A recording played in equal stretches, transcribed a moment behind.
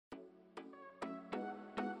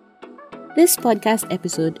This podcast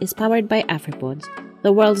episode is powered by AfriPods,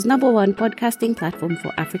 the world's #1 podcasting platform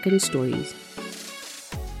for African stories.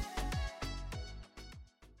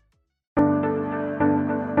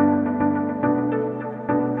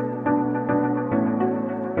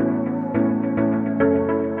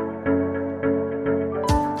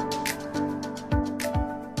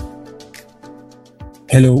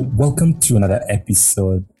 Hello, welcome to another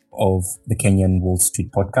episode of the Kenyan Wall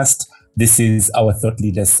Street Podcast. This is our Thought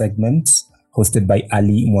Leaders segment, hosted by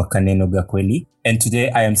Ali Mwakaneno Gakweli. And today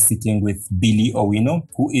I am sitting with Billy Owino,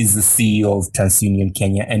 who is the CEO of TransUnion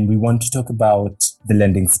Kenya. And we want to talk about the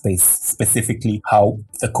lending space, specifically how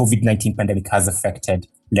the COVID-19 pandemic has affected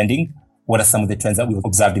lending. What are some of the trends that we've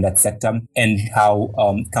observed in that sector, and how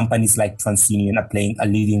companies like TransUnion are playing a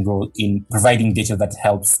leading role in providing data that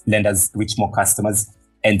helps lenders reach more customers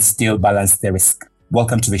and still balance their risk.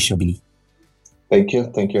 Welcome to the show, Billy. Thank you.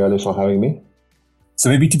 Thank you, Ali, for having me. So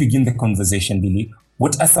maybe to begin the conversation, Billy,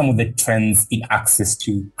 what are some of the trends in access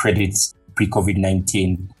to credit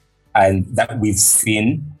pre-COVID-19 and that we've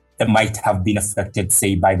seen that might have been affected,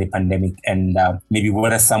 say, by the pandemic? And maybe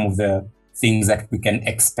what are some of the things that we can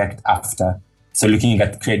expect after? So looking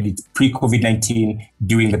at credit pre-COVID-19,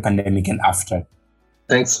 during the pandemic, and after.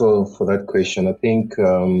 Thanks for that question. I think,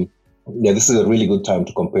 this is a really good time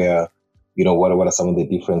to compare, what are some of the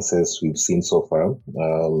differences we've seen so far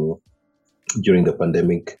during the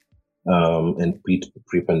pandemic and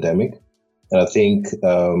pre-pandemic. And I think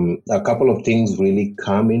a couple of things really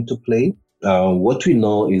come into play. What we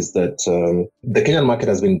know is that the Kenyan market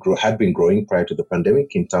had been growing prior to the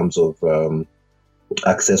pandemic in terms of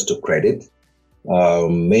access to credit,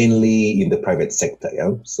 mainly in the private sector.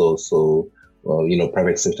 Yeah,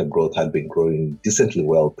 private sector growth had been growing decently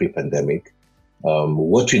well pre-pandemic.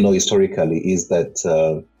 What we know historically is that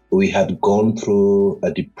we had gone through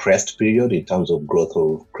a depressed period in terms of growth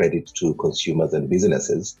of credit to consumers and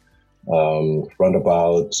businesses, around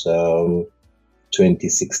about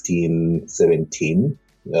 2016, 17,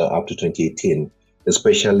 up to 2018,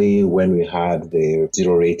 especially when we had the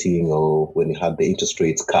zero rating or when we had the interest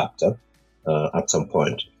rates capped at some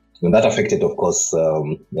point. And that affected, of course,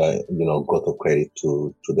 growth of credit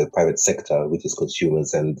to the private sector, which is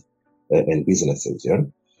consumers and businesses. Yeah.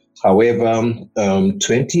 However,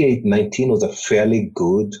 2019 was a fairly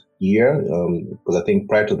good year because I think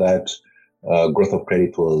prior to that, growth of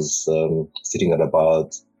credit was sitting at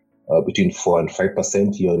about between 4 and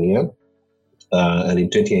 5% year on year. And in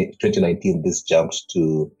 2019, this jumped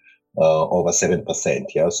to over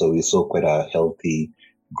 7%. Yeah. So we saw quite a healthy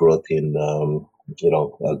growth in,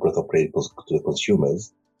 growth of credit to the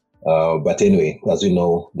consumers. But anyway, as you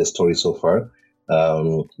know, the story so far,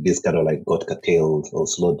 this kind of like got curtailed or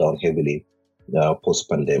slowed down heavily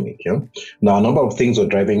post-pandemic. Yeah? Now, a number of things were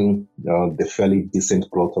driving the fairly decent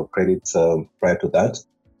growth of credit prior to that.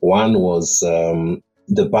 One was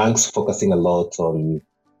the banks focusing a lot on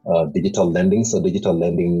digital lending. So digital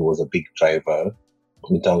lending was a big driver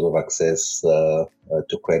in terms of access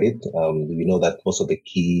to credit. We know that most of the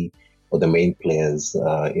key or the main players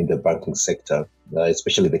in the banking sector,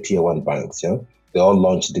 especially the tier 1 banks, they all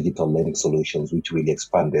launched digital lending solutions, which really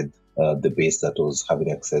expanded the base that was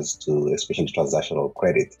having access to especially transactional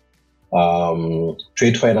credit.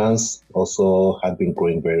 Trade finance also had been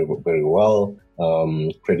growing very, very well.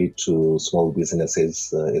 Credit to small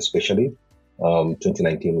businesses, especially.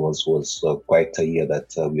 2019 was quite a year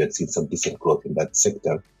that we had seen some decent growth in that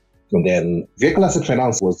sector. And then vehicle asset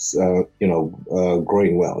finance was,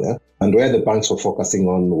 growing well. Yeah? And where the banks were focusing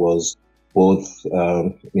on was both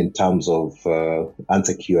in terms of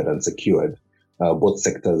unsecured and secured. Both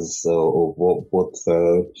sectors or both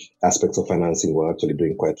aspects of financing were actually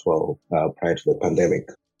doing quite well prior to the pandemic.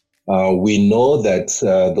 We know that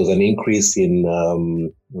there was an increase in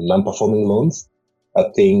non-performing loans. I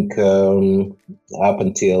think up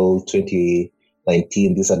until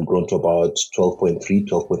 2019, this had grown to about 12.3,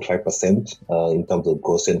 12.5% in terms of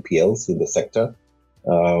gross NPLs in the sector,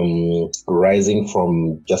 rising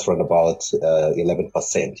from just around about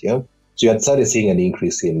 11%. Yeah. So you had started seeing an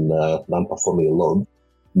increase in non-performing loans,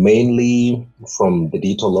 mainly from the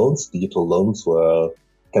digital loans. Digital loans were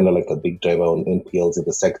kind of like a big driver on NPLs in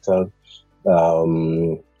the sector.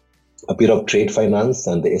 A bit of trade finance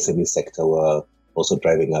and the SME sector were also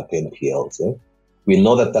driving up NPLs. Yeah? We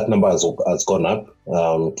know that number has gone up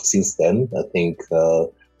since then. I think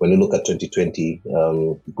when you look at 2020,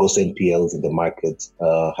 gross NPLs in the market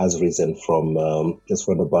has risen from just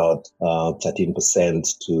from about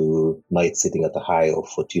 13% to now it's sitting at a high of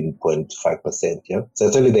 14.5%. Yeah, so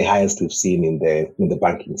it's really the highest we've seen in the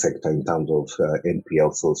banking sector in terms of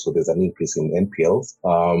NPLs. So there's an increase in NPLs.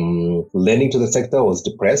 Lending to the sector was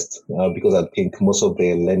depressed because I think most of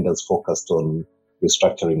the lenders focused on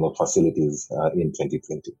restructuring of facilities in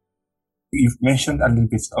 2020. You've mentioned a little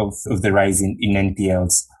bit of the rise in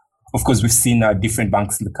NPLs. Of course, we've seen different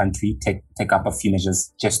banks in the country take up a few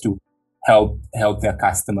measures just to help their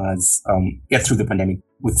customers get through the pandemic,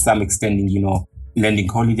 with some extending, lending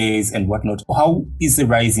holidays and whatnot. How is the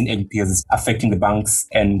rise in NPLs affecting the banks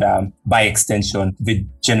and, by extension, the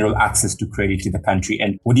general access to credit in the country?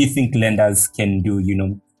 And what do you think lenders can do,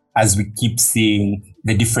 as we keep seeing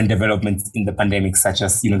the different developments in the pandemic, such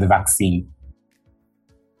as, the vaccine?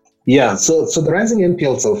 Yeah, so the rising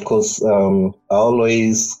NPLs, of course, are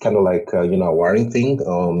always kind of like, a worrying thing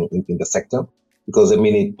in the sector, because,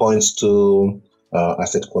 it points to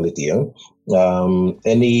asset quality.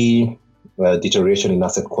 Any deterioration in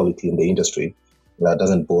asset quality in the industry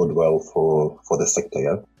doesn't bode well for the sector.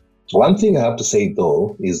 Yeah? One thing I have to say,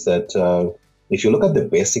 though, is that if you look at the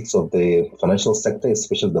basics of the financial sector,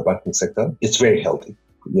 especially the banking sector, it's very healthy.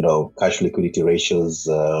 Cash liquidity ratios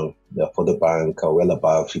for the bank are well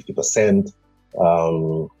above 50%,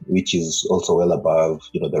 which is also well above,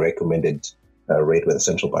 the recommended rate by the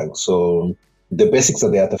central bank. So the basics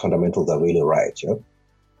are there, the fundamentals are really right. Yeah?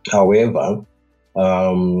 However,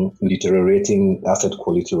 deteriorating asset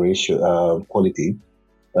quality quality,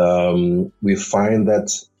 we find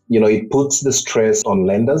that, it puts the stress on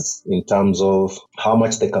lenders in terms of how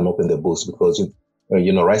much they can open their books, because,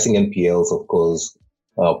 rising NPLs, of course,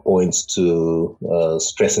 points to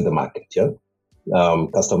stress in the market. Yeah,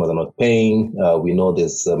 customers are not paying. We know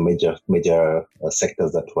there's major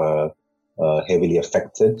sectors that were heavily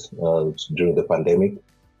affected during the pandemic.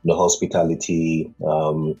 Hospitality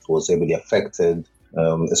was heavily affected,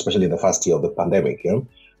 especially in the first year of the pandemic. Yeah,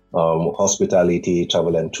 hospitality,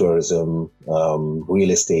 travel and tourism,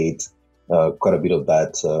 real estate, quite a bit of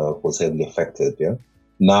that was heavily affected. Yeah.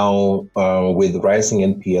 Now, with rising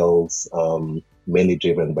NPLs, mainly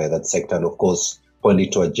driven by that sector, and of course, pointing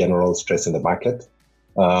to a general stress in the market,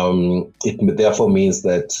 it therefore means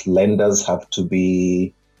that lenders have to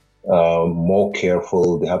be more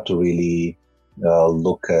careful. They have to really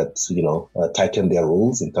look at, tighten their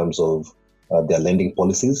rules in terms of their lending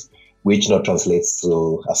policies, which now translates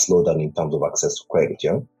to a slowdown in terms of access to credit.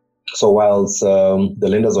 Yeah. So whilst the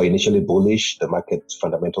lenders were initially bullish, the market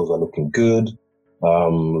fundamentals were looking good.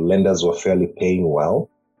 Lenders were fairly paying well.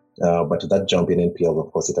 But that jump in NPL,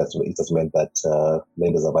 of course, it has meant that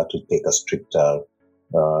lenders have had to take a stricter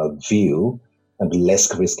view and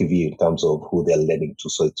less risky view in terms of who they're lending to.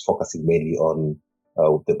 So it's focusing mainly on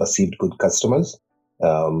the perceived good customers,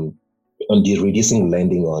 on reducing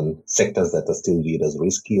lending on sectors that are still viewed as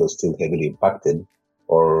risky or still heavily impacted,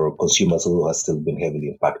 or consumers who have still been heavily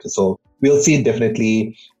impacted. So we'll see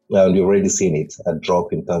definitely, we've already seen it, a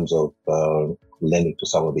drop in terms of lending to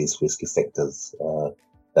some of these risky sectors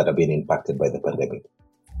that have been impacted by the pandemic.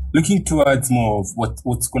 Looking towards more of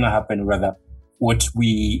what's going to happen, rather what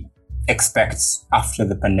we expect after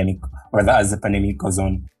the pandemic, or rather as the pandemic goes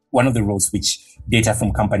on, one of the roles which data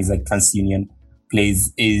from companies like TransUnion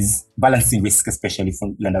plays is balancing risk, especially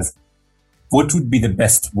from lenders. What would be the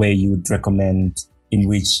best way you would recommend in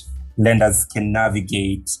which lenders can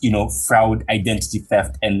navigate, fraud, identity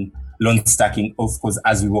theft, and loan stacking, of course,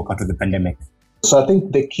 as we walk out of the pandemic? So I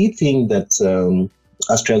think the key thing that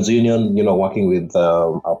as TransUnion, working with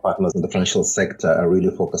our partners in the financial sector are really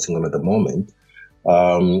focusing on at the moment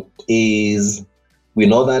is we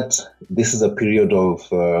know that this is a period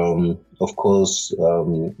of course,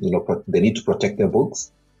 they need to protect their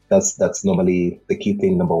books. That's normally the key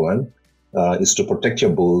thing. Number one is to protect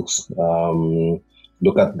your books,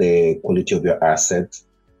 look at the quality of your assets,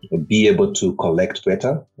 be able to collect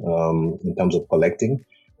better in terms of collecting,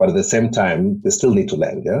 but at the same time, they still need to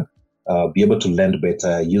lend. Yeah. Be able to lend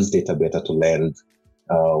better, use data better to lend,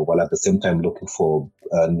 while at the same time looking for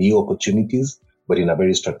new opportunities, but in a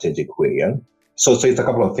very strategic way. Yeah? So it's a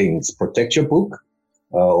couple of things. Protect your book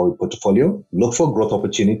or your portfolio. Look for growth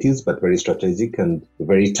opportunities, but very strategic and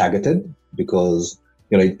very targeted, because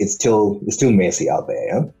it's still messy out there.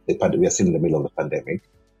 Yeah? We are still in the middle of the pandemic.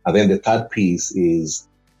 And then the third piece is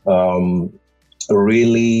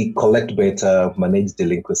really collect better, manage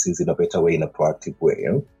delinquencies in a better way, in a proactive way.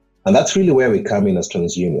 Yeah? And that's really where we come in as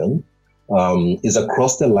TransUnion, is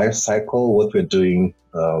across the life cycle. What we're doing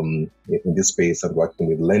in this space and working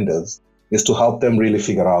with lenders is to help them really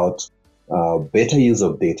figure out better use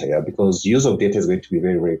of data, because use of data is going to be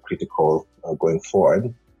very, very critical going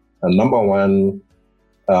forward. And number one,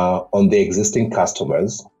 on the existing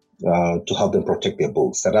customers to help them protect their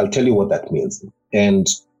books. And I'll tell you what that means. And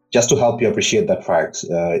just to help you appreciate that fact,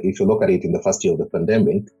 if you look at it in the first year of the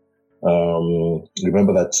pandemic,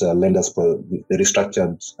 remember that lenders they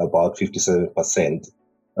restructured about 57%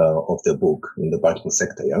 of their book in the banking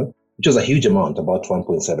sector, which was a huge amount, about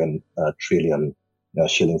 1.7 trillion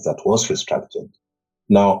shillings that was restructured.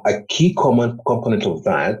 Now, a key component of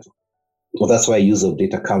that, well, that's why use of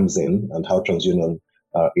data comes in, and how TransUnion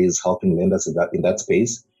is helping lenders in that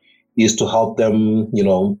space, is to help them,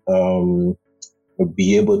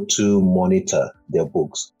 be able to monitor their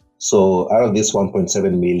books. So out of this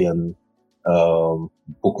 1.7 million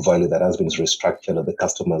book value that has been restructured, of the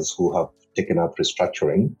customers who have taken up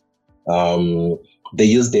restructuring, they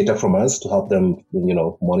use data from us to help them,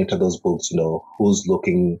 monitor those books, who's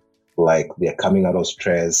looking like they're coming out of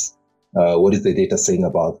stress. What is the data saying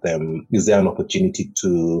about them? Is there an opportunity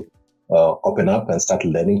to open up and start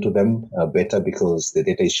lending to them better, because the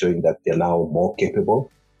data is showing that they're now more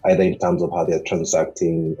capable, either in terms of how they're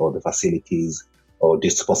transacting or the facilities or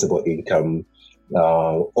disposable income,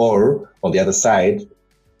 or on the other side,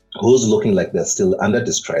 who's looking like they're still under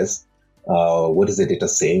distress. What is the data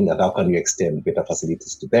saying, and how can you extend better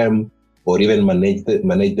facilities to them, or even manage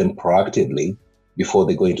them proactively before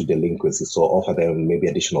they go into delinquency? So offer them maybe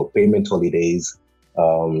additional payment holidays,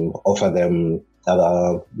 offer them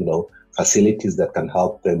other, facilities that can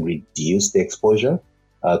help them reduce the exposure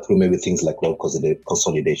through maybe things like loan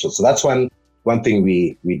consolidation. So that's one thing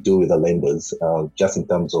we do with the lenders, just in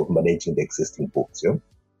terms of managing the existing books.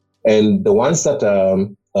 And the ones that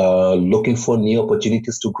are looking for new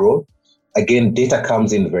opportunities to grow, again, data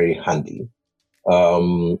comes in very handy.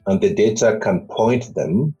 And the data can point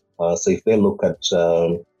them. So if they look at,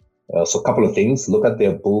 so a couple of things, look at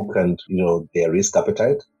their book and, their risk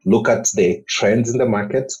appetite, look at the trends in the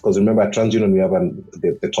market. Because remember, at TransUnion, we have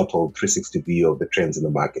the total 360 view of the trends in the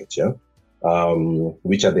market.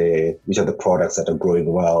 Which are the products that are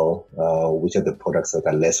growing well? Which are the products that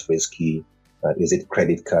are less risky? Is it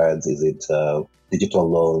credit cards? Is it digital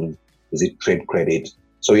loans? Is it trade credit?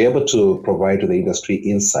 So we're able to provide to the industry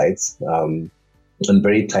insights, and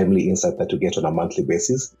very timely insight that we get on a monthly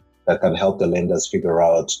basis that can help the lenders figure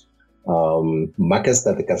out markets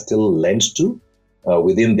that they can still lend to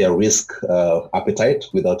within their risk appetite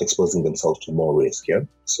without exposing themselves to more risk.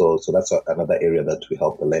 So that's another area that we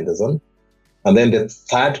help the lenders on. And then the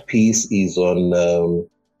third piece is on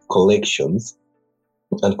collections.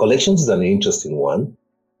 And collections is an interesting one,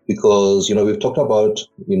 because, we've talked about,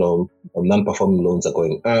 non-performing loans are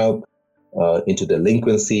going up into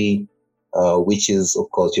delinquency, which is,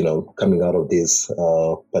 of course, coming out of this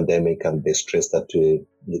pandemic and the stress that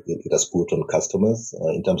it has put on customers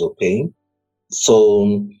in terms of paying.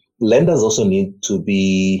 So lenders also need to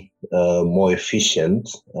be more efficient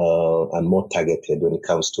and more targeted when it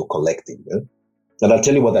comes to collecting. And I'll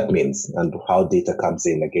tell you what that means and how data comes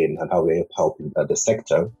in again, and how we're helping the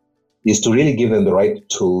sector, is to really give them the right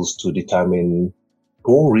tools to determine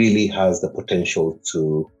who really has the potential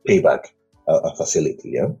to pay back a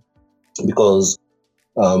facility. Because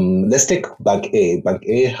let's take Bank A. Bank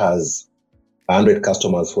A has 100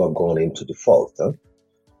 customers who have gone into default.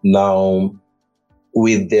 Now,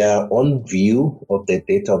 with their own view of the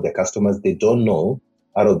data of their customers, they don't know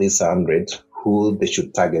out of these 100 who they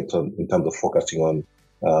should target on in terms of focusing on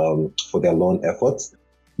for their loan efforts.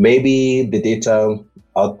 Maybe the data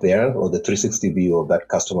out there, or the 360 view of that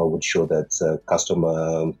customer, would show that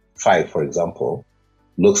customer 5, for example,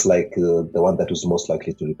 looks like the one that was most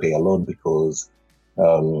likely to repay a loan, because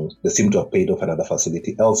they seem to have paid off another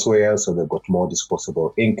facility elsewhere, so they've got more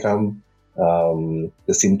disposable income.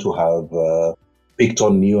 They seem to have picked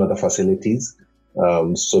on new other facilities.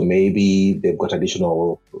 So maybe they've got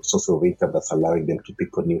additional source of income that's allowing them to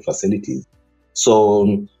pick on new facilities.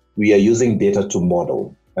 So we are using data to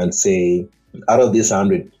model and say, out of these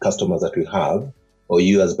 100 customers that we have, or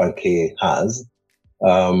you as Bank A has,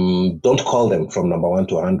 don't call them from number 1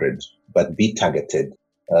 to 100, but be targeted.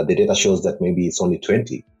 The data shows that maybe it's only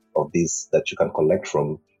 20 of these that you can collect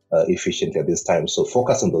from efficiently at this time. So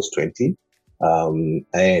focus on those 20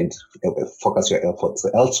 and focus your efforts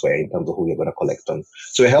elsewhere in terms of who you're going to collect on.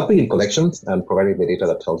 So we're helping in collections and providing the data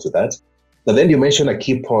that tells you that. But then you mentioned a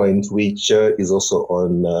key point, which is also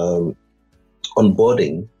on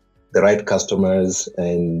onboarding the right customers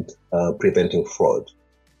and preventing fraud.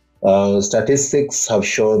 Statistics have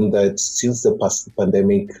shown that since the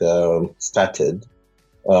pandemic started,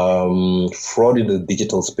 fraud in the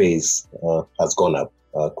digital space has gone up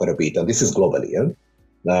quite a bit, and this is globally.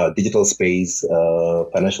 digital space,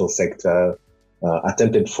 financial sector,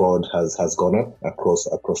 attempted fraud has gone up across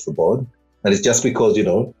the board. And it's just because,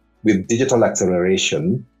 with digital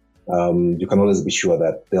acceleration, you can always be sure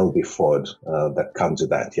that there'll be fraud that comes with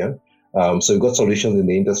that. Yeah. So we've got solutions in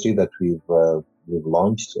the industry that we've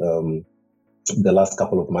launched the last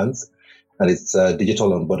couple of months, and it's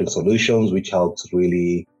digital onboarding solutions, which helps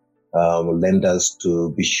really lenders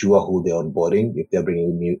to be sure who they're onboarding if they're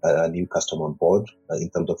bringing a new customer on board in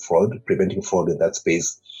terms of fraud, preventing fraud in that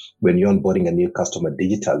space when you're onboarding a new customer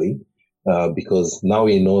digitally. Because now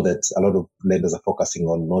we know that a lot of lenders are focusing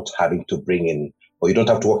on not having to bring in, or you don't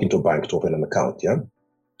have to walk into a bank to open an account. Yeah.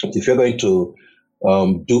 If you're going to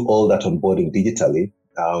do all that onboarding digitally,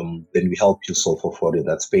 then we help you solve for fraud in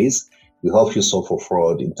that space. We help you solve for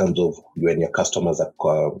fraud in terms of when your customers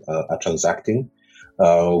are transacting,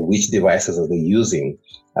 which devices are they using,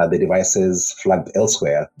 the devices flagged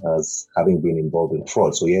elsewhere as having been involved in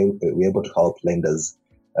fraud. So we're able to help lenders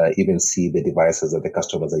even see the devices that the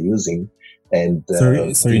customers are using. And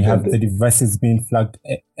sorry, have the devices been flagged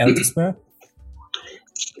elsewhere?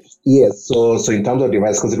 Yes. So in terms of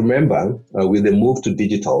device, because remember, with the move to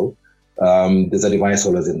digital, there's a device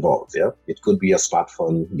always involved. Yeah, it could be a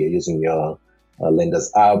smartphone. You're using your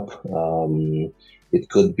lender's app. It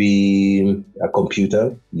could be a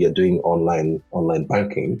computer. You're doing online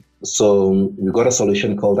banking. So we've got a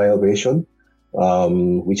solution called iovation,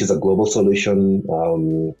 which is a global solution.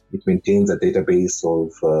 It maintains a database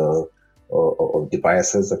of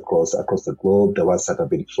devices across the globe, the ones that have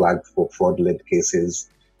been flagged for fraudulent cases,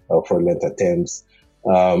 fraudulent attempts.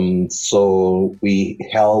 So we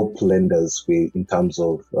help lenders in terms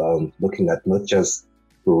of looking at not just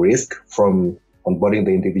risk from onboarding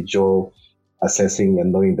the individual, assessing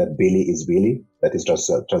and knowing that Billy is Billy, that is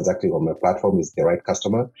just transacting on my platform, is the right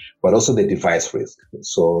customer, but also the device risk.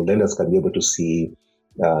 So lenders can be able to see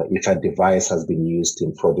if a device has been used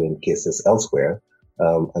in fraudulent cases elsewhere,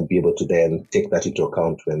 and be able to then take that into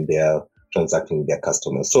account when they're transacting with their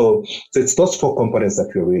customers. So it's those four components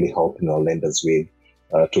that we're really helping our lenders with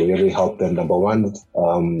to really help them. Number one,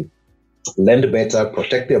 lend better,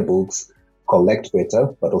 protect their books, collect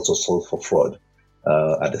better, but also solve for fraud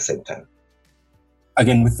at the same time.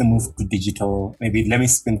 Again, with the move to digital, maybe let me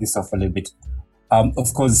spin this off a little bit.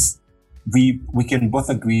 Of course, we can both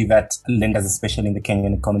agree that lenders, especially in the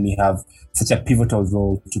Kenyan economy, have such a pivotal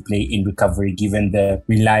role to play in recovery, given the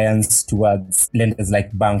reliance towards lenders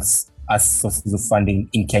like banks as sources of funding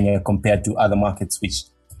in Kenya compared to other markets, which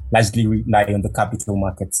largely rely on the capital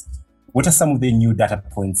markets. What are some of the new data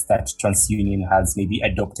points that TransUnion has maybe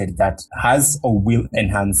adopted that has or will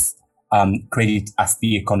enhance credit as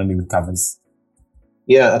the economy recovers?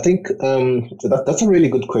 Yeah, I think that's a really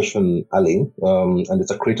good question, Ali, and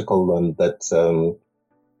it's a critical one that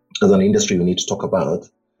as an industry we need to talk about.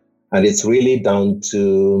 And it's really down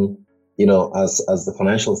to, as the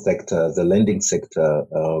financial sector, the lending sector,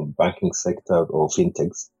 banking sector, or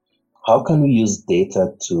fintechs, how can we use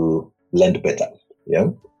data to lend better? Yeah,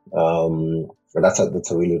 that's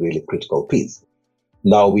a really, really critical piece.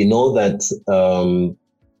 Now, we know that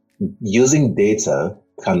using data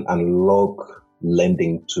can unlock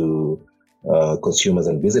lending to consumers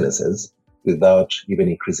and businesses without even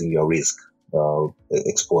increasing your risk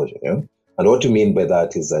exposure. Yeah? And what you mean by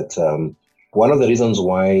that is that one of the reasons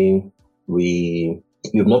why we've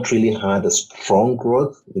not really had a strong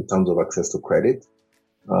growth in terms of access to credit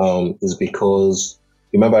is because,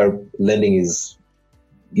 remember, lending is,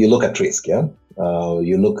 you look at risk, yeah?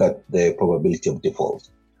 You look at the probability of default.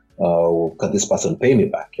 Can this person pay me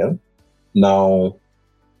back, yeah? Now,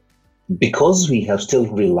 because we have still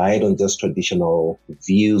relied on just traditional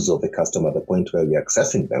views of the customer at the point where we're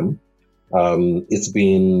accessing them, it's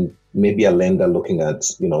been maybe a lender looking at,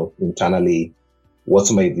 internally,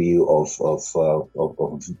 what's my view of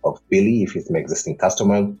Billy, if he's an existing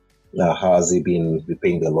customer? How has he been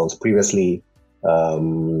repaying the loans previously?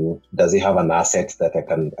 Does he have an asset that I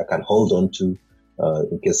can hold on to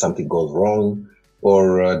in case something goes wrong?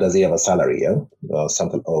 Or does he have a salary? Yeah?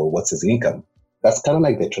 Something, or what's his income? That's kind of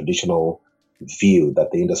like the traditional view that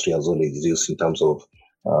the industry has always used in terms of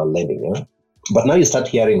lending. Yeah? But now you start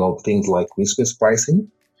hearing of things like risk-based pricing,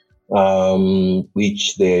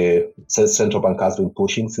 which the central bank has been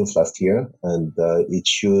pushing since last year, and it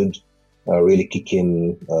should really kick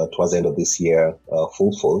in towards the end of this year,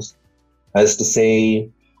 full force. As to say,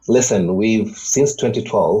 listen, since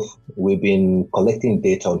 2012, we've been collecting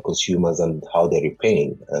data on consumers and how they're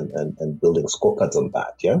repaying and building scorecards on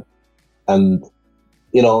that. Yeah. And,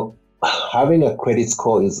 having a credit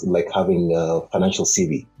score is like having a financial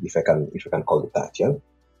CV, if I can call it that. Yeah.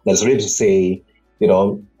 That's really to say,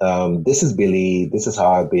 this is Billy. This is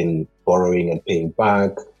how I've been borrowing and paying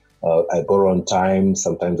back. I borrow on time.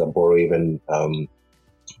 Sometimes I borrow even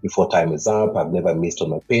before time is up. I've never missed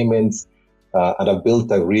on my payments. And I've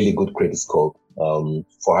built a really good credit score.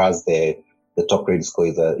 For us, the top credit score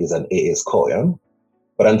is an AA score. Yeah?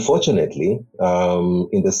 But unfortunately,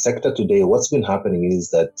 in the sector today, what's been happening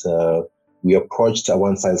is that we approached a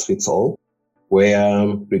one-size-fits-all, where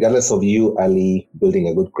regardless of you, Ali, building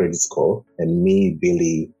a good credit score, and me,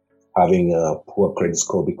 Billy, having a poor credit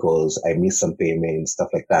score because I missed some payments, stuff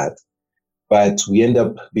like that, but we end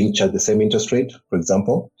up being charged the same interest rate, for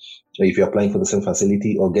example, if you're applying for the same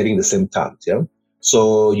facility or getting the same terms, yeah?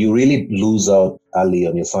 So you really lose out, Ali,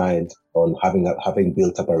 on your side on having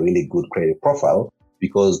built up a really good credit profile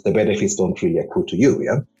because the benefits don't really accrue to you,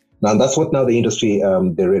 yeah? Now, that's what now the industry,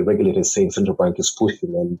 the regulator is saying, central bank is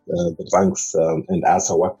pushing, and the banks and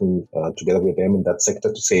us are working together with them in that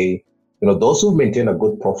sector to say, those who maintain a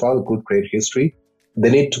good profile, good credit history,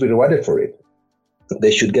 they need to be rewarded for it.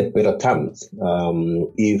 They should get better terms.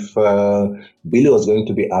 If Billy was going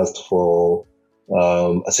to be asked for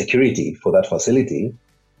a security for that facility,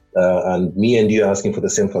 and me and you are asking for the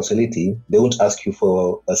same facility, they won't ask you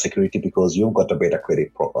for a security because you've got a better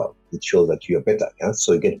credit profile. It shows that you're better, yeah?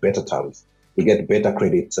 So you get better terms, you get better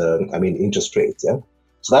credit, interest rates, yeah?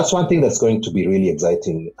 So that's one thing that's going to be really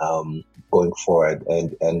exciting going forward,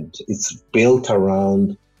 and it's built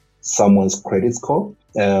around someone's credit score.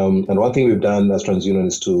 And one thing we've done as TransUnion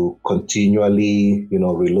is to continually,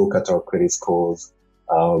 relook at our credit scores,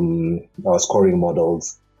 our scoring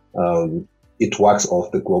models. It works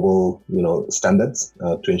off the global, standards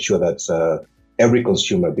to ensure that every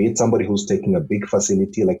consumer, be it somebody who's taking a big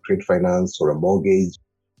facility like trade finance or a mortgage,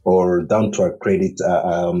 or down to a credit,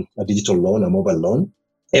 a digital loan, a mobile loan,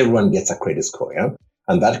 everyone gets a credit score, yeah?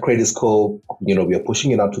 And that credit score, we are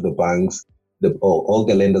pushing it out to the banks. All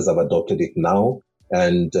the lenders have adopted it now.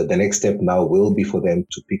 And the next step now will be for them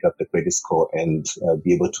to pick up the credit score and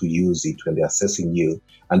be able to use it when they're assessing you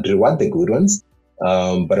and reward the good ones.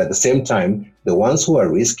 But at the same time, the ones who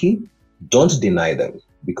are risky, don't deny them,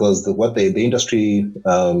 because what the industry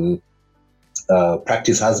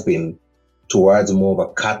practice has been towards more of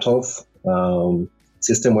a cutoff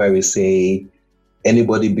system where we say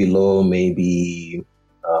anybody below maybe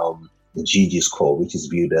the GG score, which is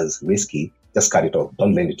viewed as risky, just cut it off.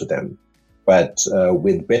 Don't lend it to them. But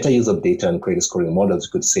with better use of data and credit scoring models,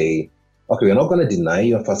 you could say, okay, we're not going to deny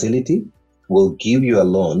your facility. We'll give you a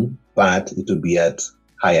loan, but it will be at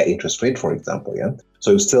higher interest rate, for example. Yeah.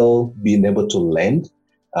 So you'll still being able to lend,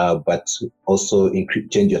 but also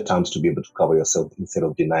change your terms to be able to cover yourself instead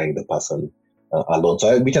of denying the person a loan.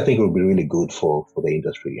 So which I think will be really good for the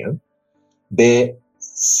industry. Yeah. The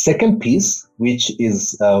second piece, which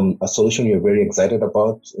is a solution you're very excited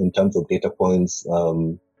about in terms of data points,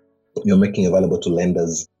 you're making available to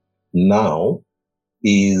lenders now,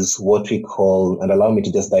 is what we call, and allow me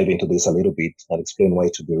to just dive into this a little bit and explain why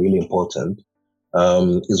it would be really important,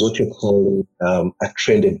 is what we call a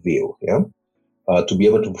trended view, yeah? To be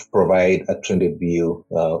able to provide a trended view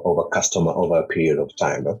of a customer over a period of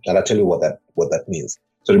time. And I'll tell you what that means.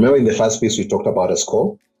 So remember in the first piece, we talked about a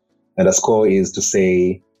score, and a score is to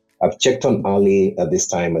say, I've checked on Ali at this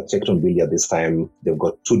time, I checked on Billy at this time, they've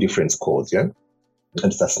got two different scores, yeah? And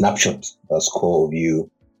it's a snapshot, a score of you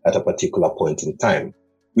at a particular point in time,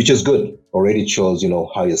 which is good. Already shows,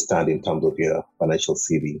 how you stand in terms of your financial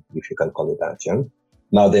CV, if you can call it that. Yeah.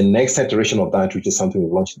 Now, the next iteration of that, which is something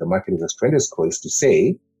we've launched in the market, is a trended score, is to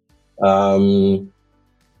say,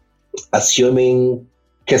 assuming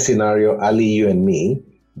case scenario, Ali, you and me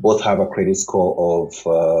both have a credit score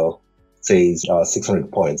of, say, 600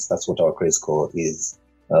 points. That's what our credit score is.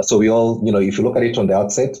 So we all, if you look at it on the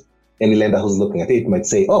outset, any lender who's looking at it might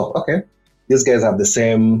say, oh, okay, these guys have the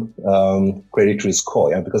same credit risk score.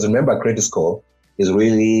 Yeah? Because remember, credit score is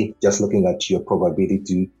really just looking at your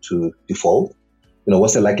probability to default.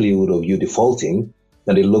 What's the likelihood of you defaulting?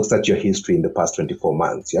 And it looks at your history in the past 24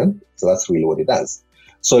 months. Yeah. So that's really what it does.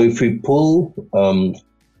 So if we pull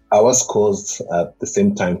our scores at the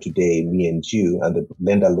same time today, me and you, and the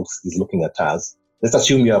lender is looking at us, let's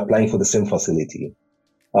assume you're applying for the same facility.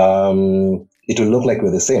 It will look like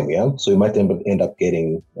we're the same, yeah? So you might end up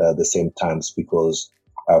getting the same terms because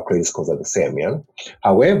our credit scores are the same, yeah?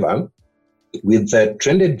 However, with the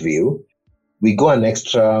trended view, we go an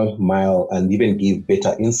extra mile and even give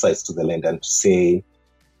better insights to the lender and to say,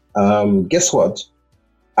 guess what?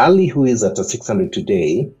 Ali, who is at a 600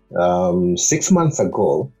 today, 6 months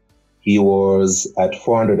ago, he was at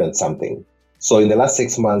 400 and something. So in the last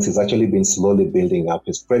 6 months, he's actually been slowly building up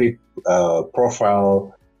his credit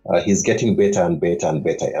profile. He's getting better and better and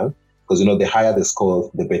better, yeah? because, the higher the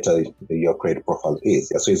score, the better your credit profile is.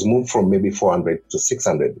 Yeah, so he's moved from maybe 400 to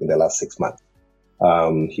 600 in the last 6 months.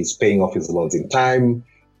 He's paying off his loans in time.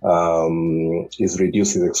 He's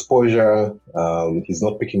reduced his exposure. He's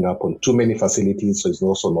not picking up on too many facilities, so he's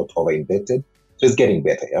also not over indebted. So it's getting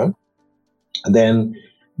better, yeah? And then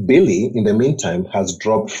Billy, in the meantime, has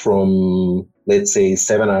dropped from, let's say,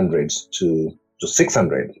 700 to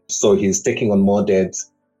 600. So he's taking on more debt.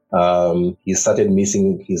 He started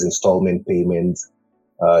missing his installment payments.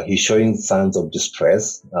 He's showing signs of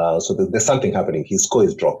distress. So there's something happening. His score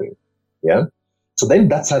is dropping, yeah? So then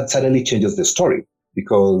that suddenly changes the story,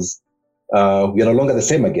 because we are no longer the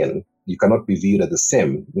same again. You cannot be viewed as the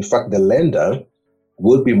same. In fact, the lender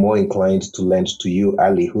would be more inclined to lend to you,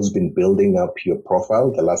 Ali, who's been building up your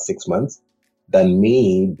profile the last 6 months, than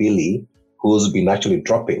me, Billy, who's been actually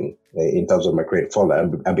dropping in terms of my credit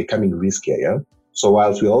profile and becoming riskier. Yeah. So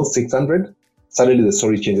whilst we're all 600, suddenly the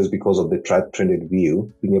story changes because of the trended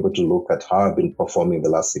view, being able to look at how I've been performing the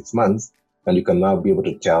last 6 months, and you can now be able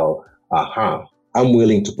to tell, I'm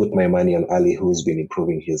willing to put my money on Ali, who's been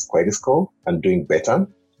improving his credit score and doing better,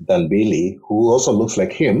 than Billy, who also looks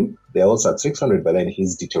like him. They're also at 600, but then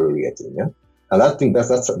he's deteriorating. Yeah, and I think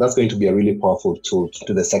that's going to be a really powerful tool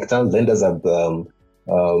to the sector. Lenders have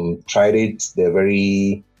tried it. They're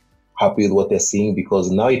very happy with what they're seeing, because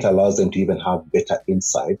now it allows them to even have better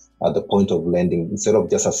insight at the point of lending. Instead of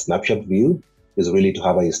just a snapshot view, is really to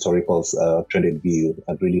have a historical trended view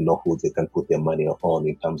and really know who they can put their money on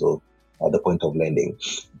in terms of the point of lending.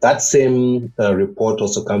 That same report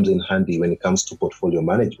also comes in handy when it comes to portfolio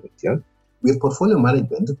management. Yeah, with portfolio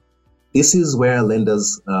management, this is where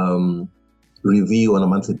lenders review on a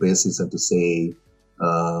monthly basis and to say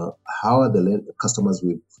how are the customers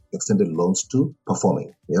we've extended loans to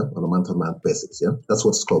performing. Yeah, on a month-to-month basis. Yeah, that's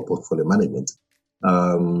what's called portfolio management.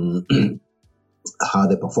 How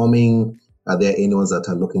they're performing. Are there any ones that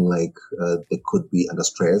are looking like they could be under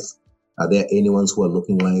stress? Are there any ones who are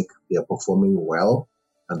looking like they are performing well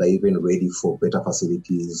and are even ready for better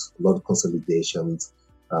facilities, loan consolidations,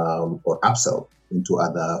 or upsell into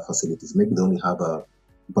other facilities? Maybe they only have a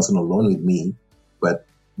personal loan with me, but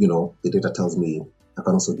the data tells me I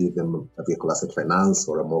can also give them a vehicle asset finance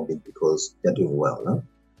or a mortgage because they're doing well. Huh?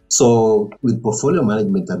 So with portfolio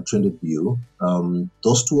management and trended view,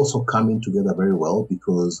 those two also come in together very well,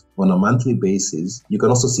 because on a monthly basis, you can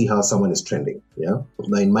also see how someone is trending. Yeah.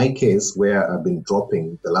 Now, in my case, where I've been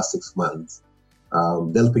dropping the last 6 months,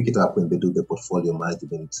 they'll pick it up when they do the portfolio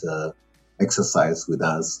management exercise with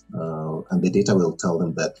us, and the data will tell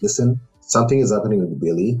them that, listen, something is happening with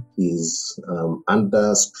Billy. He's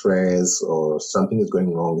under stress, or something is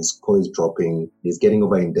going wrong. His score is dropping. He's getting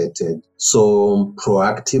over indebted. So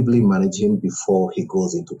proactively manage him before he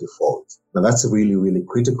goes into default. Now that's really, really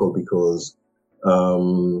critical, because,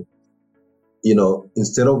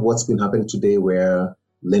 instead of what's been happening today, where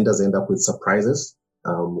lenders end up with surprises,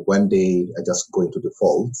 one day I just go into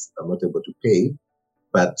default. I'm not able to pay.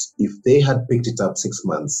 But if they had picked it up 6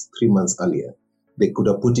 months, 3 months earlier, they could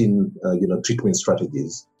have put in, treatment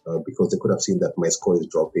strategies, because they could have seen that my score is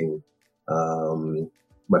dropping.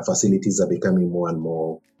 My facilities are becoming more and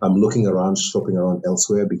more. I'm looking around, shopping around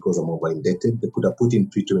elsewhere because I'm over indebted. They could have put in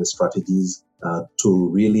treatment strategies to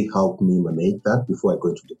really help me manage that before I go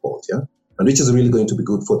into default. Yeah, and which is really going to be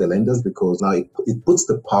good for the lenders, because now it puts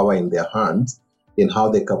the power in their hands in how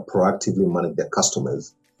they can proactively manage their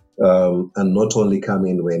customers. And not only come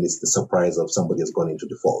in when it's the surprise of somebody has gone into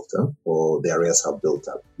default, or the arrears have built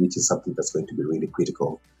up, which is something that's going to be really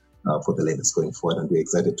critical for the lenders going forward, and we're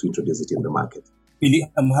excited to introduce it in the market.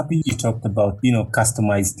 Billy, I'm happy you talked about,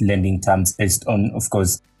 customized lending terms based on, of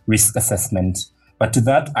course, risk assessment. But to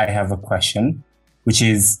that, I have a question, which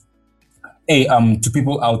is, to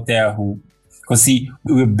people out there because see,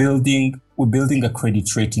 we're building a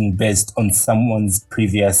credit rating based on someone's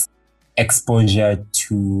previous exposure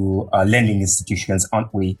to lending institutions,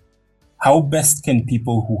 aren't we? How best can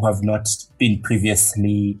people who have not been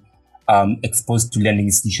previously exposed to lending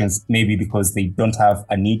institutions, maybe because they don't have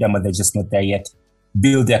a need or they're just not there yet,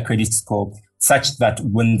 build their credit score such that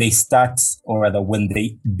when they start, or rather when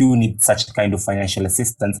they do need such kind of financial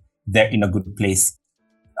assistance, they're in a good place?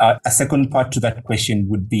 A second part to that question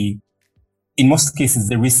would be, in most cases,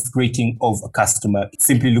 the risk rating of a customer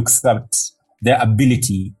simply looks at their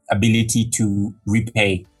ability to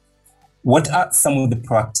repay. What are some of the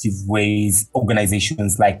proactive ways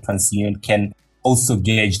organizations like TransUnion can also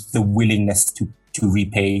gauge the willingness to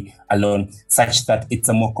repay a loan, such that it's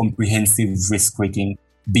a more comprehensive risk rating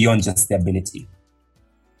beyond just the ability?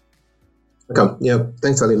 Okay. Yeah.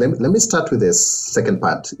 Thanks, Ali. Let me start with this second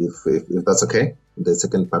part, if that's okay. the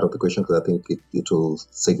second part of the question, because I think it will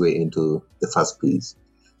segue into the first piece,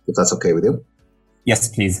 if that's okay with you. Yes,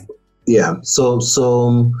 please. Yeah. So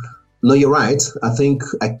no, you're right. I think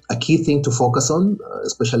a key thing to focus on,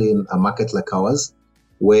 especially in a market like ours,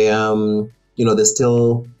 where there's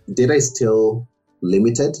still data is still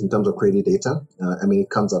limited in terms of credit data. It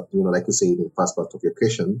comes up, like you say in the first part of your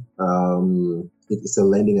question. It's a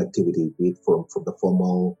lending activity, be it from the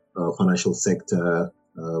formal financial sector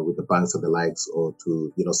with the banks and the likes, or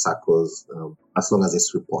to SACCOs, as long as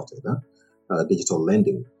it's reported, digital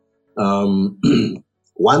lending.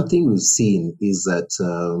 One thing we've seen is that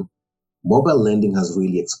mobile lending has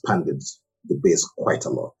really expanded the base quite a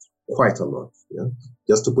lot. Yeah.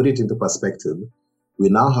 Just to put it into perspective, we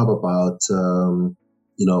now have about 13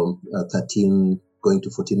 going to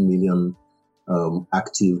 14 million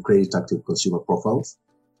credit active consumer profiles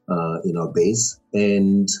in our base,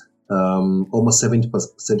 and almost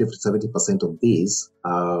 70% of these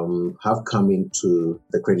have come into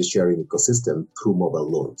the credit sharing ecosystem through mobile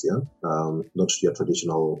loans, not your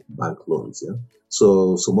traditional bank loans.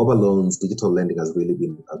 So mobile loans, digital lending has really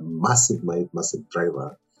been a massive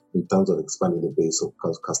driver in terms of expanding the base of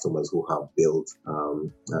customers who have built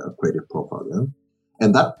a credit profile.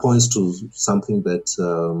 And that points to something that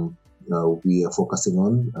we are focusing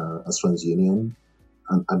on as TransUnion,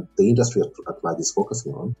 and the industry at large is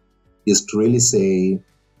focusing on, is to really say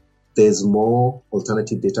there's more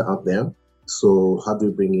alternative data out there. So how do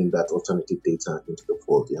we bring in that alternative data into the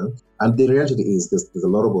fold? And the reality is there's a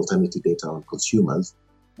lot of alternative data on consumers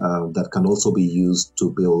that can also be used to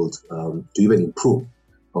build, to even improve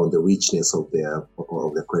on the richness of their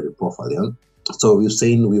credit profile. So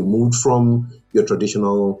we've moved from your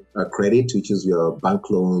traditional credit, which is your bank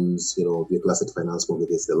loans, vehicle asset finance,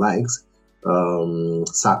 mortgages, the likes.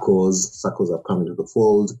 SACCOs have come into the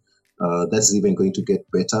fold. That's even going to get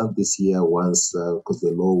better this year once, because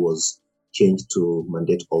the law was changed to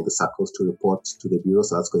mandate all the SACCOs to report to the bureau.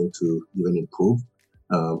 So that's going to even improve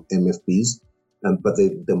MFBs. But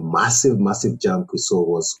the massive jump we saw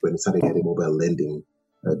was when we started getting mobile lending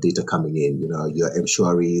data coming in. Your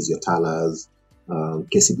M-Shwaris, your Talas,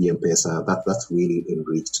 KCB M-Pesa. That's really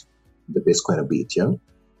enriched the base quite a bit.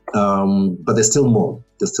 But there's still more.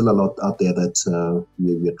 There's still a lot out there that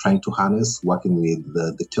we're trying to harness, working with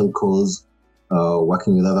the telcos,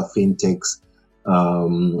 working with other fintechs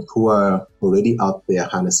who are already out there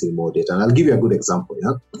harnessing more data. And I'll give you a good example.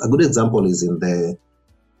 A good example is if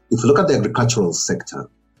you look at the agricultural sector,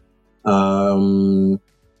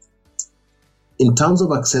 in terms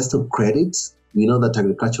of access to credit, we know that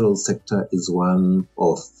agricultural sector is one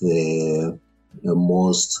of the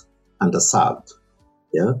most underserved.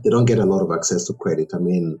 They don't get a lot of access to credit.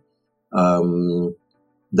 The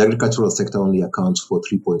agricultural sector only accounts for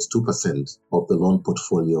 3.2% of the loan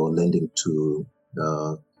portfolio lending to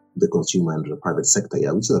the consumer and the private sector,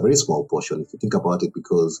 which is a very small portion if you think about it,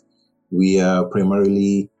 because we are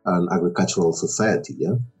primarily an agricultural society.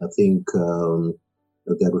 I think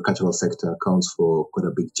the agricultural sector accounts for quite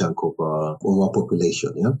a big chunk of our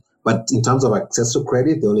population. But in terms of access to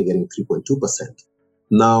credit, they're only getting 3.2%.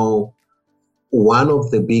 Now, one of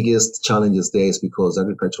the biggest challenges there is because the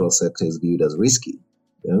agricultural sector is viewed as risky.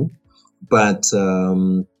 But,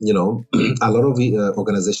 a lot of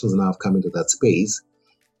organizations now have come into that space,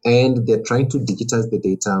 and they're trying to digitize the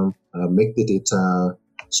data, make the data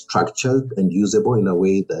structured and usable in a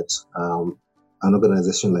way that an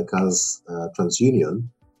organization like us, TransUnion,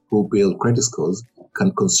 who build credit scores,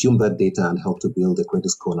 can consume that data and help to build a credit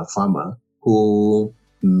score on a farmer who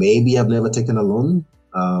maybe have never taken a loan,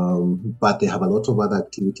 but they have a lot of other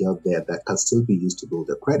activity out there that can still be used to build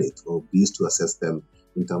their credit or be used to assess them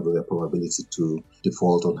in terms of their probability to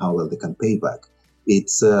default on how well they can pay back.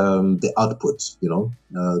 It's the output,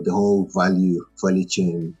 the whole value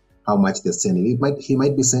chain, how much they're sending. He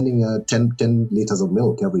might be sending 10 liters of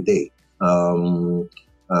milk every day to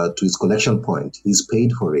his collection point. He's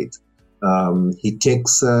paid for it. He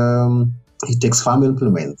takes farm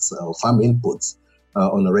implements or farm inputs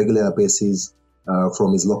on a regular basis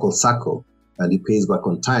from his local SACCO, and he pays back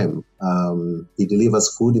on time. He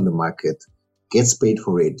delivers food in the market, gets paid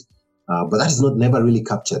for it, but that is never really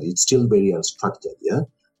captured. It's still very unstructured.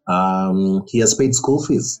 He has paid school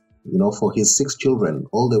fees, for his 6 children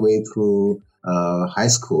all the way through high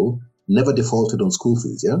school, never defaulted on school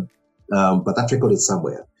fees. But that record is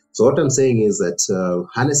somewhere. So what I'm saying is that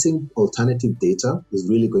harnessing alternative data is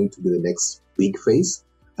really going to be the next big phase,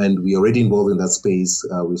 and we're already involved in that space.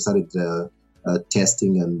 We've started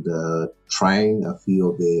testing and trying a few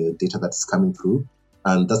of the data that's coming through.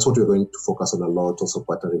 And that's what we're going to focus on a lot, also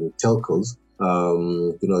partnering with telcos,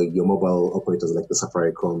 your mobile operators like the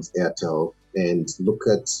Safaricom, Airtel, and look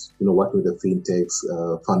at, what with the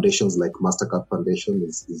fintechs, foundations like MasterCard Foundation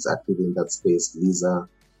is active in that space. Visa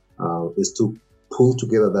is to pull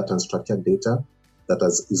together that unstructured data that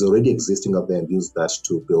is already existing out there and use that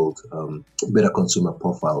to build better consumer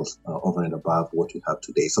profiles over and above what we have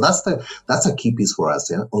today. So that's a key piece for us.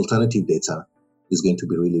 Yeah, alternative data is going to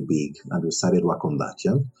be really big, and we've started work on that.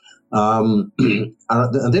 Yeah,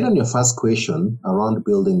 and then on your first question around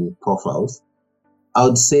building profiles, I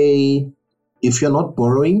would say if you're not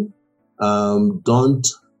borrowing, don't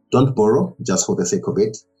borrow just for the sake of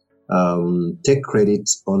it. Take credit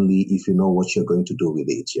only if you know what you're going to do with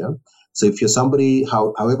it. Yeah. So if you're somebody,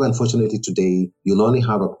 however, unfortunately today, you'll only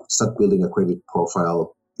start building a credit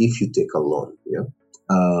profile if you take a loan. Yeah.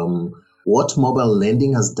 What mobile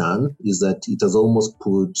lending has done is that it has almost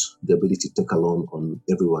put the ability to take a loan on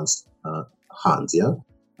everyone's hands. Yeah.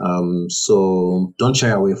 So don't shy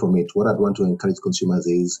away from it. What I'd want to encourage consumers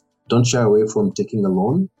is don't shy away from taking a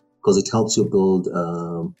loan, because it helps you build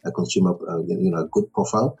a consumer, a good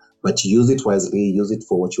profile, but use it wisely, use it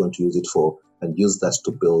for what you want to use it for, and use that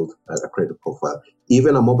to build a credit profile.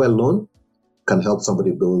 Even a mobile loan can help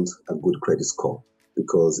somebody build a good credit score,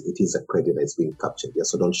 because it is a credit that's being captured. Yeah,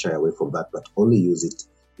 so don't shy away from that, but only use it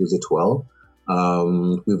well.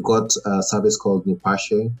 We've got a service called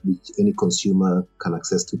Nipashe, which any consumer can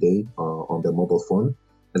access today on their mobile phone,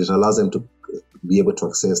 and it allows them to be able to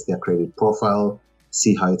access their credit profile,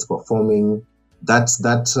 see how it's performing. That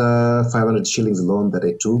 500 shillings loan that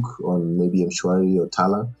I took on maybe Mshwari or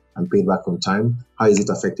Tala and paid back on time, how is it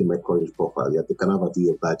affecting my credit profile? Yeah, they can have a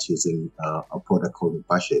view of that using a product called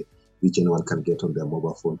Nipashe, which anyone can get on their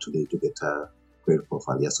mobile phone today to get a credit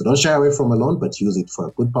profile. Yeah, so don't shy away from a loan, but use it for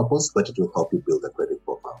a good purpose, but it will help you build a credit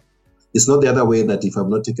profile. It's not the other way that if I've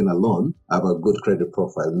not taken a loan, I have a good credit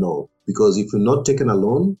profile. No, because if you've not taken a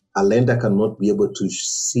loan, a lender cannot be able to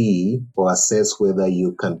see or assess whether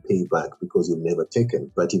you can pay back because you've never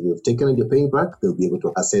taken. But if you've taken and you're paying back, they'll be able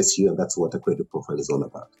to assess you, and that's what a credit profile is all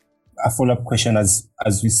about. A follow-up question as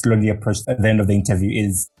we slowly approach the end of the interview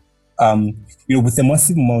is, with the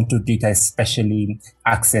massive amount of data, especially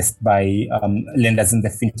accessed by lenders in the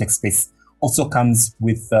fintech space, also comes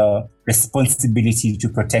with responsibility to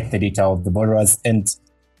protect the data of the borrowers and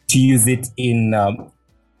to use it in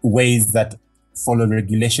ways that follow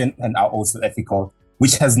regulation and are also ethical,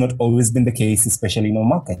 which has not always been the case, especially in our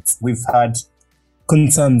markets. We've had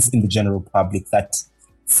concerns in the general public that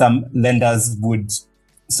some lenders would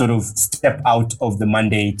sort of step out of the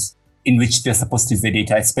mandate in which they're supposed to use the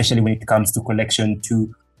data, especially when it comes to collection,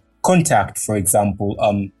 to contact, for example,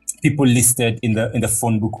 people listed in the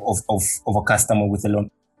phone book of a customer with a loan.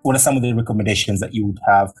 What are some of the recommendations that you would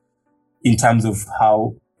have in terms of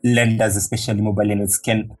how lenders, especially mobile lenders,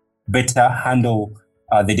 can better handle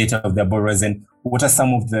the data of their borrowers? And what are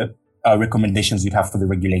some of the recommendations you'd have for the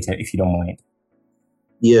regulator, if you don't mind?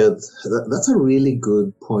 Yeah, that's a really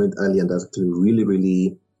good point, Ali, and that's actually really,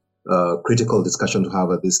 really critical discussion to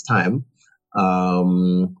have at this time.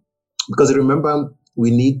 Because remember,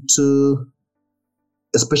 we need to,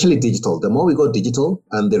 especially digital, the more we go digital,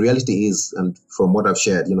 and the reality is, and from what I've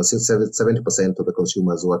shared, 70% of the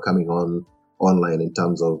consumers who are coming online in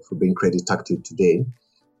terms of being credit active today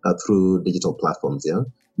through digital platforms, yeah,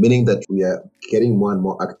 meaning that we are getting more and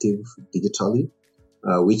more active digitally,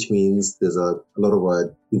 which means there's a lot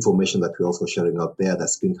of information that we're also sharing out there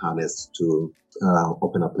that's being harnessed to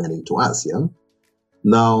open up lending to us, yeah.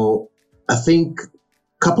 Now, I think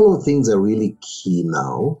a couple of things are really key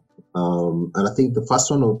now. And I think the first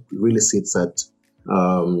one really sits at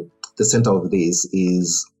the center of this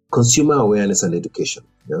is consumer awareness and education.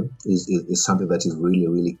 Yeah? Is something that is really,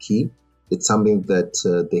 really key. It's something that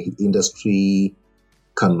the industry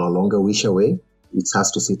can no longer wish away. It has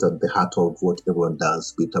to sit at the heart of what everyone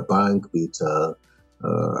does, be it a bank, be it a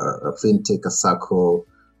fintech, a SACCO.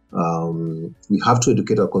 We have to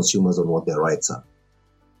educate our consumers on what their rights are.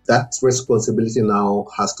 That responsibility now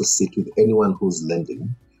has to sit with anyone who's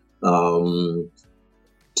lending, to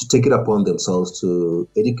take it upon themselves to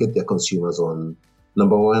educate their consumers on,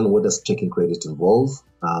 number one, what does checking credit involve?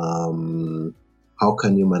 How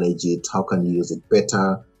can you manage it? How can you use it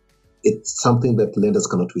better? It's something that lenders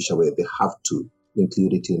cannot wish away. They have to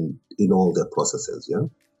include it in all their processes. Yeah.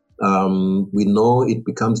 We know it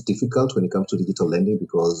becomes difficult when it comes to digital lending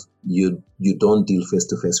because you don't deal face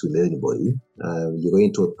to face with anybody. You go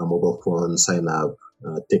into a mobile phone, sign up,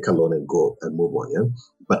 take a loan and go and move on. Yeah.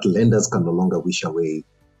 But lenders can no longer wish away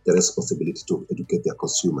the responsibility to educate their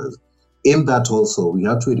consumers. In that also, we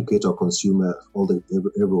have to educate our consumers,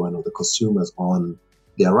 every one of the consumers on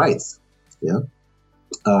their rights. Yeah.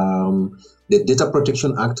 The Data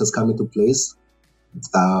Protection Act has come into place.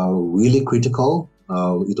 Really critical.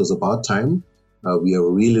 It was about time. We are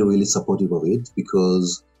really, really supportive of it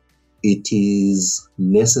because it is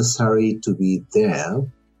necessary to be there,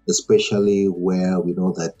 especially where we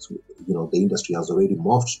know that the industry has already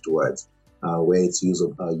morphed towards where it's use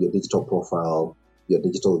of your digital profile, your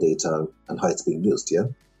digital data, and how it's being used. Yeah.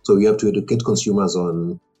 So we have to educate consumers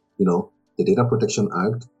on, the Data Protection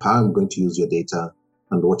Act, how I'm going to use your data,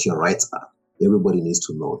 and what your rights are. Everybody needs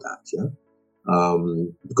to know that. Yeah.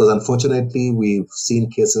 Because unfortunately, we've seen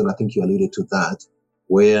cases, and I think you alluded to that,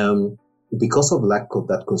 where because of lack of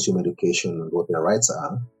that consumer education and what their rights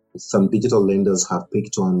are, some digital lenders have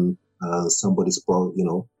picked on somebody's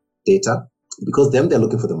data, because they're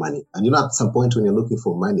looking for the money. And at some point when you're looking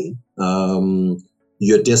for money,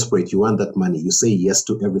 you're desperate, you want that money, you say yes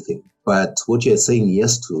to everything. But what you're saying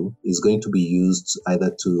yes to is going to be used either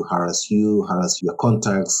to harass you, harass your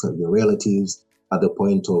contacts, your relatives, at the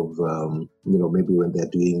point of, maybe when they're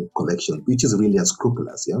doing collection, which is really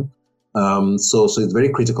unscrupulous. Yeah. So it's very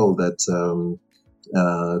critical that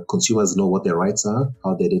consumers know what their rights are,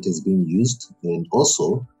 how their data is being used, and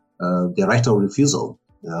also the right of refusal,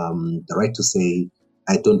 the right to say,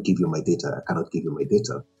 I don't give you my data, I cannot give you my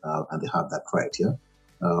data, and they have that right. Yeah.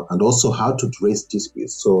 And also how to raise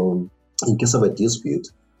disputes. So in case of a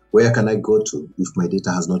dispute, where can I go to if my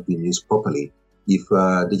data has not been used properly? If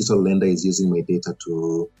a digital lender is using my data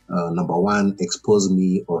to, number one, expose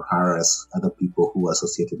me or harass other people who are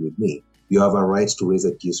associated with me, you have a right to raise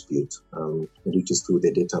a dispute, which is through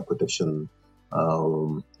the Data Protection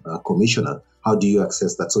Commissioner. How do you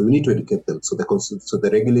access that? So you need to educate them. So the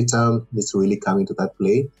regulator needs to really come into that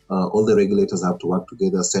play. All the regulators have to work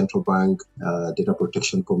together: Central Bank, Data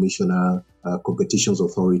Protection Commissioner, Competitions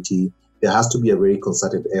Authority. There has to be a very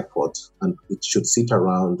concerted effort, and it should sit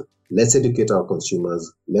around. Let's educate our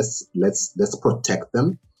consumers. Let's protect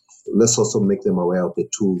them. Let's also make them aware of the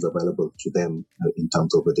tools available to them in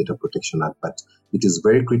terms of the Data Protection Act. But it is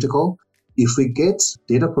very critical. If we get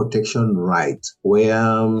data protection right,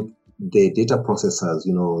 where the data processors,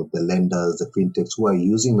 the lenders, the fintechs who are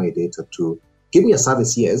using my data to give me a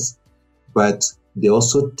service, yes, but they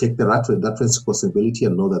also take that responsibility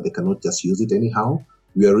and know that they cannot just use it anyhow.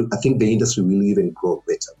 I think the industry will even grow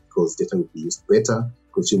better because data will be used better.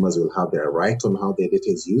 Consumers will have their right on how their data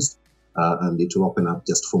is used, and it will open up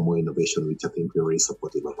just for more innovation, which I think we're very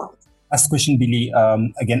supportive about. Last question, Billy,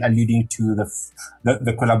 again, alluding to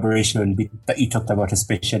the collaboration that you talked about,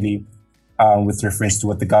 especially with reference to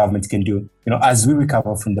what the government can do. As we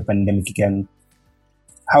recover from the pandemic again,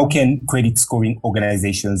 how can credit scoring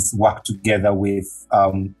organizations work together with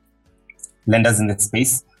lenders in the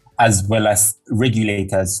space, as well as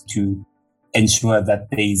regulators, to ensure that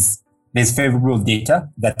there's favorable data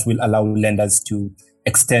that will allow lenders to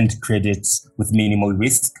extend credits with minimal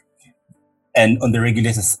risk? And on the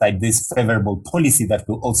regulator side, there's favorable policy that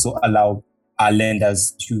will also allow our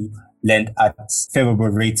lenders to lend at favorable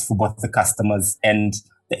rates for both the customers and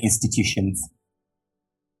the institutions.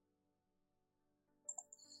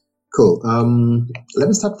 Cool. Let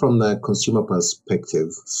me start from the consumer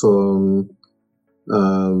perspective. So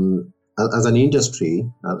as an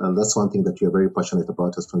industry, and that's one thing that we are very passionate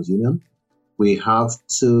about as TransUnion, we have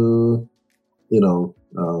to,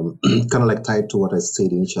 kind of like tied to what I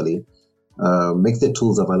said initially, make the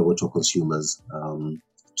tools available to consumers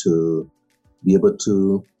to be able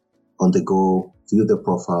to, on the go, view their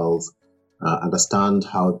profiles, understand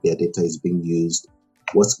how their data is being used,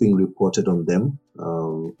 what's being reported on them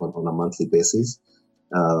on a monthly basis,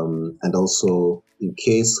 and also in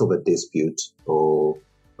case of a dispute or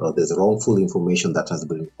there's wrongful information that has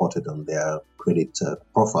been reported on their credit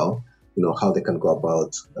profile, how they can go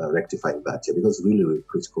about rectifying that. Yeah, because it's really, really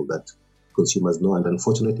critical that consumers know, and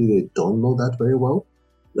unfortunately they don't know that very well.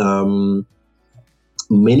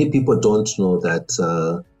 Many people don't know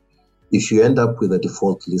that if you end up with a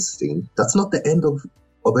default listing, that's not the end of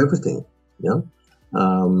everything. Yeah.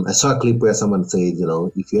 I saw a clip where someone said,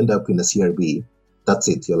 if you end up in a CRB, that's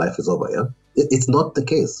it, your life is over. Yeah. It's not the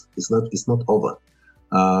case. It's not over.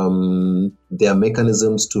 There are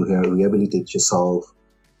mechanisms to rehabilitate yourself,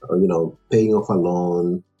 paying off a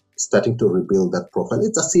loan, starting to rebuild that profile.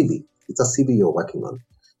 It's a CV. It's a CV you're working on.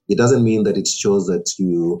 It doesn't mean that it shows that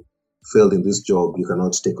you failed in this job, you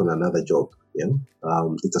cannot take on another job. Yeah,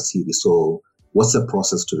 it's a CV. So, what's the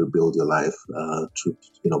process to rebuild your life? To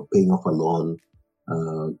paying off a loan,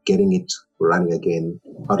 getting it running again.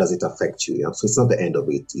 How does it affect you? Yeah? So it's not the end of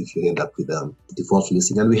it if you end up with a default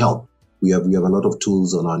listing, and we help. We have a lot of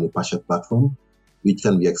tools on our Nipasha platform, which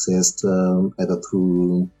can be accessed either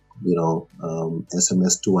through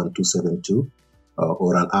SMS 21272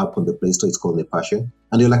 or an app on the Play Store. It's called Nepashe.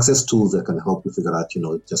 And you'll access tools that can help you figure out,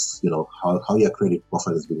 how your credit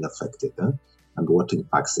profile is being affected and what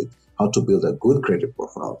impacts it, how to build a good credit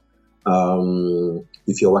profile.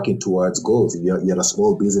 If you're working towards goals, if you're a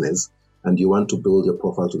small business and you want to build your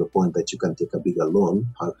profile to the point that you can take a bigger loan,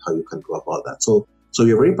 how you can go about that. So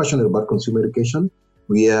we're very passionate about consumer education.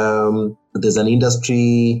 There's an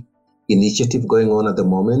industry initiative going on at the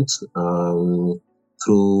moment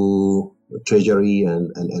through Treasury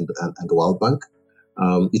and the World Bank.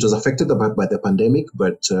 It was affected by the pandemic,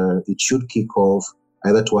 but it should kick off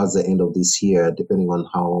either towards the end of this year, depending on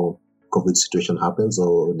how COVID situation happens,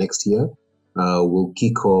 or next year. We'll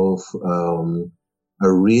kick off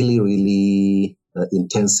a really, really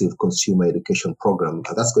intensive consumer education program.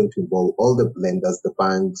 That's going to involve all the lenders, the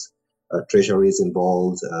banks, treasuries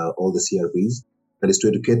involved, all the CRBs, and it's to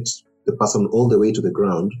educate the person all the way to the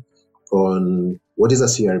ground on what is a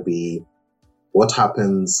CRB, what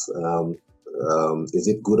happens, is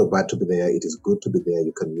it good or bad to be there? It is good to be there.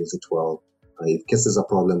 You can use it well. If case there's a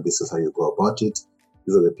problem, this is how you go about it.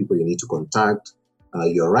 These are the people you need to contact.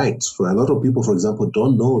 You're right. For a lot of people, for example,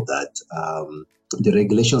 don't know that the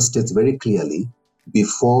regulation states very clearly,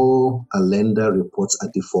 before a lender reports a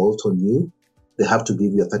default on you, they have to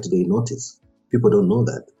give you a 30-day notice. People don't know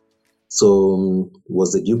that. So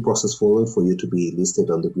was the due process followed for you to be listed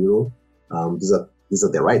on the bureau? These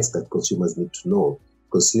are the rights that consumers need to know.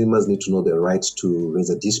 Consumers need to know their right to raise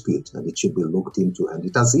a dispute, and it should be looked into. And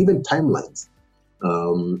it has even timelines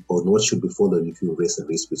on what should be followed if you raise a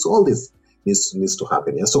dispute. So all this needs to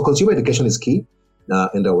happen. Yeah? So consumer education is key,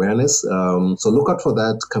 and awareness. So look out for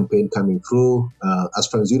that campaign coming through. As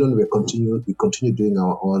TransUnion, we continue doing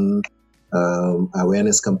our own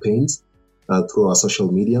awareness campaigns through our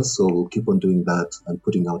social media. So we'll keep on doing that and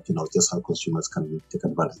putting out, just how consumers can take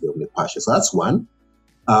advantage of Nepashe. So that's one.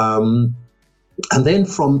 And then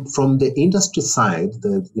from the industry side,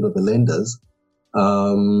 the lenders,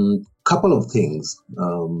 couple of things.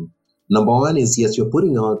 Number one is, yes, you're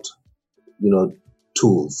putting out,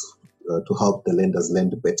 tools to help the lenders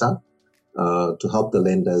lend better, to help the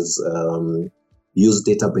lenders use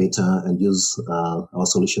data better and use our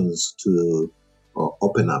solutions to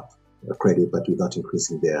open up credit, but without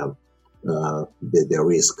increasing their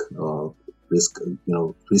risk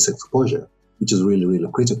exposure, which is really, really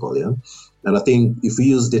critical. Yeah. And I think if we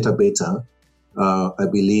use data better, I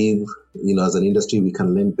believe, as an industry, we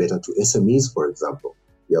can lend better to SMEs, for example.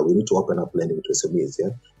 Yeah, we need to open up lending to SMEs.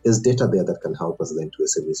 Yeah, there's data there that can help us lend to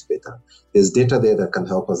SMEs better. There's data there that can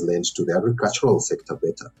help us lend to the agricultural sector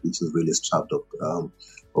better, which is really starved of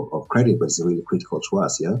credit, but it's really critical to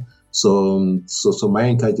us. Yeah. So my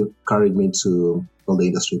encouragement to all the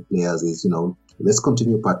industry players is, let's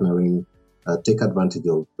continue partnering, take advantage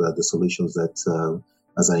of the solutions that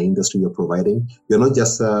as an industry you're providing. You're not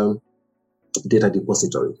just a data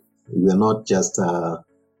depository. We're not just a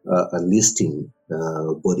listing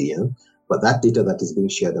body, yeah? But that data that is being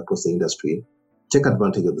shared across the industry, take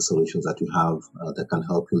advantage of the solutions that you have that can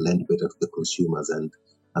help you lend better to the consumers and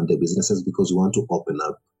the businesses, because we want to open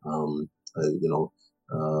up,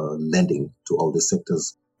 lending to all the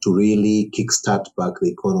sectors to really kickstart back the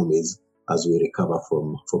economies as we recover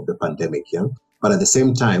from the pandemic. Yeah, but at the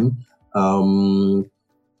same time,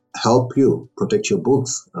 help you protect your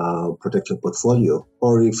books, protect your portfolio,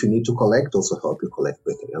 or if you need to collect, also help you collect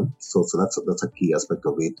better. Yeah? So that's a key aspect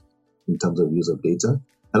of it in terms of use of data.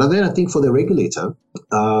 And then I think for the regulator,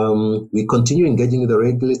 we continue engaging with the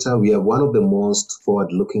regulator. We are one of the most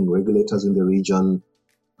forward-looking regulators in the region.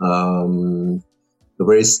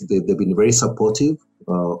 They've been very supportive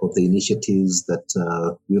of the initiatives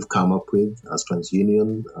that we've come up with as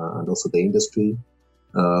TransUnion and also the industry.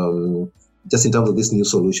 Just in terms of these new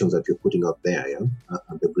solutions that you're putting out there, yeah?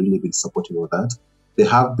 And they've really been supportive of that. They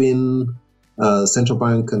have been central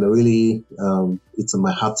bank, and really, it's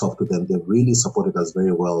my hats off to them. They've really supported us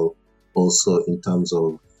very well, also in terms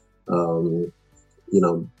of,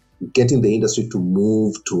 getting the industry to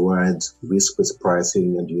move towards risk-based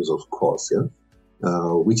pricing and use of costs, yeah?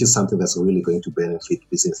 Which is something that's really going to benefit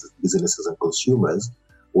businesses and consumers,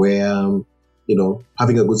 where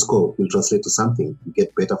having a good score will translate to something. You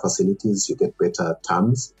get better facilities, you get better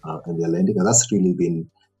terms, and your lending. And that's really been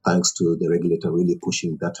thanks to the regulator really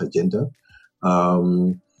pushing that agenda.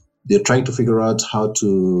 They're trying to figure out how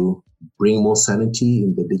to bring more sanity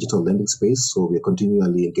in the digital lending space. So we're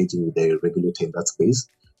continually engaging with the regulator in that space.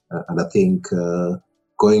 And I think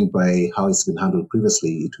going by how it's been handled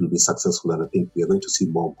previously, it will be successful. And I think we are going to see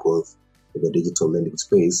more growth in the digital lending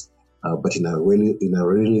space, but in a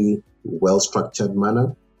really well-structured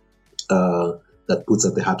manner that that puts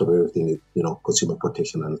at the heart of everything, consumer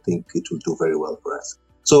protection, and I think it will do very well for us.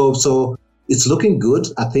 So it's looking good.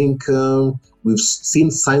 I think we've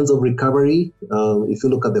seen signs of recovery. If you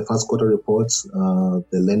look at the first quarter reports,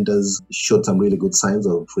 the lenders showed some really good signs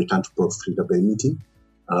of return to profitability.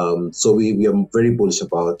 So we are very bullish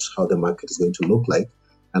about how the market is going to look like.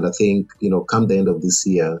 And I think, come the end of this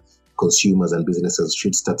year, consumers and businesses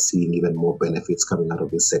should start seeing even more benefits coming out of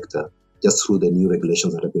this sector, just through the new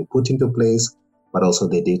regulations that have been put into place, but also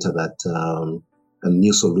the data that and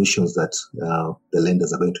new solutions that the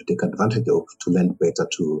lenders are going to take advantage of to lend better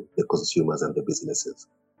to the consumers and the businesses.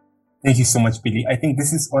 Thank you so much, Billy. I think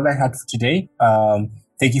this is all I had for today.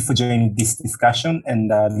 Thank you for joining this discussion,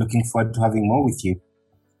 and looking forward to having more with you.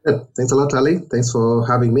 Good. Thanks a lot, Ali. Thanks for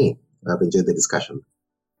having me. I've enjoyed the discussion.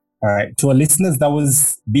 All right. To our listeners, that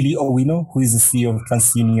was Billy Owino, who is the CEO of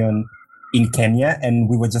TransUnion in Kenya, and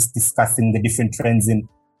we were just discussing the different trends in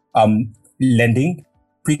lending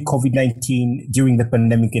pre-COVID-19, during the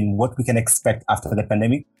pandemic, and what we can expect after the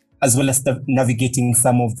pandemic, as well as navigating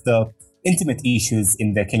some of the intimate issues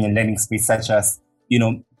in the Kenyan lending space, such as,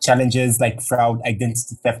 challenges like fraud,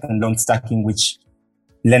 identity theft, and loan stacking, which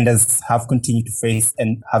lenders have continued to face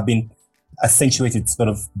and have been accentuated sort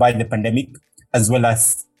of by the pandemic, as well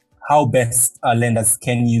as how best lenders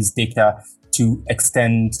can use data to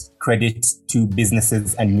extend credit to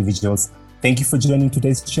businesses and individuals. Thank you for joining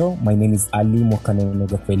today's show. My name is Ali Mwakaneno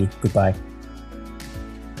Gakweli. Goodbye.